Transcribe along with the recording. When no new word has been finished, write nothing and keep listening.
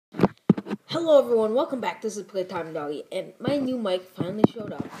Hello everyone, welcome back. This is Playtime Doggy, and my new mic finally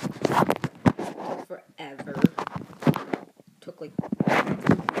showed up. Took forever. Took like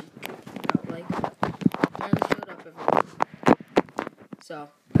felt like finally showed up everyone. So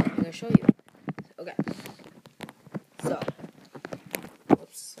I'm gonna show you. Okay. So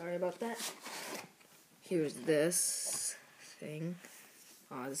oops, sorry about that. Here's this thing.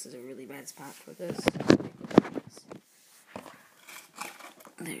 Oh, this is a really bad spot for this.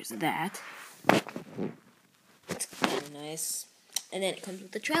 There's that. It's kind of nice. And then it comes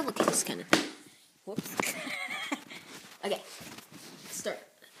with the travel case, kind of. Whoops. Okay. Start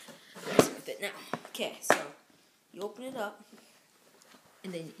messing with it now. Okay, so you open it up,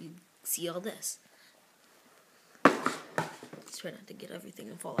 and then you see all this. Let's try not to get everything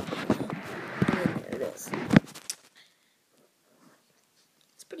and fall out. And then there it is.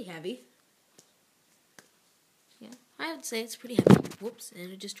 It's pretty heavy. Yeah, I would say it's pretty heavy. Whoops,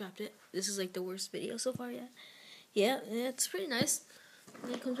 and I just dropped it. This is like the worst video so far yet. Yeah, it's pretty nice.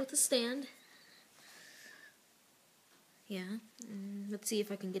 And it comes with a stand. Yeah, let's see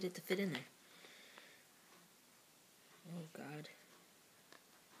if I can get it to fit in there. Oh God.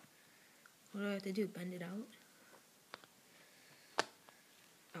 What do I have to do? Bend it out?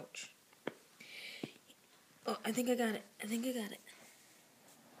 Ouch. Oh, I think I got it.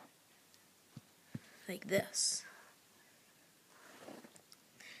 Like this.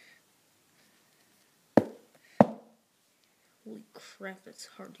 Holy crap, it's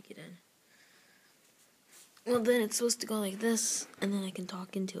hard to get in. Well, then it's supposed to go like this, and then I can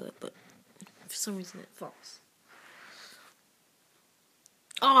talk into it, but for some reason it falls.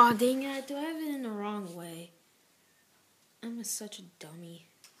 Aw, dang it, do I have it in the wrong way? I'm such a dummy.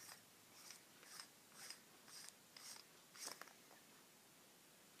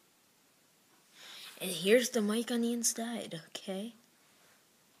 And here's the mic on the inside, okay?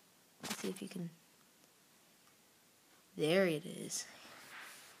 Let's see if you can... There it is.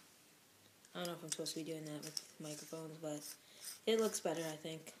 I don't know if I'm supposed to be doing that with microphones, but it looks better, I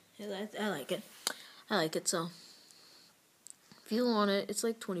think. I like it. I like it, so if you want it, it's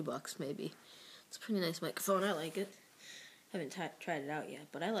like $20 maybe. It's a pretty nice microphone. I like it. I haven't tried it out yet,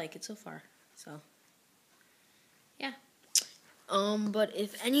 but I like it so far. So, yeah. But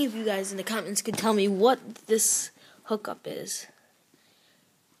if any of you guys in the comments could tell me what this hookup is,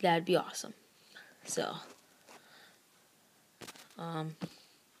 that'd be awesome. So,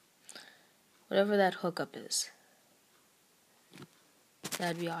 whatever that hookup is,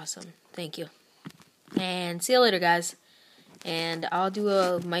 that'd be awesome. Thank you. And see you later, guys. And I'll do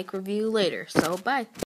a mic review later. So, bye.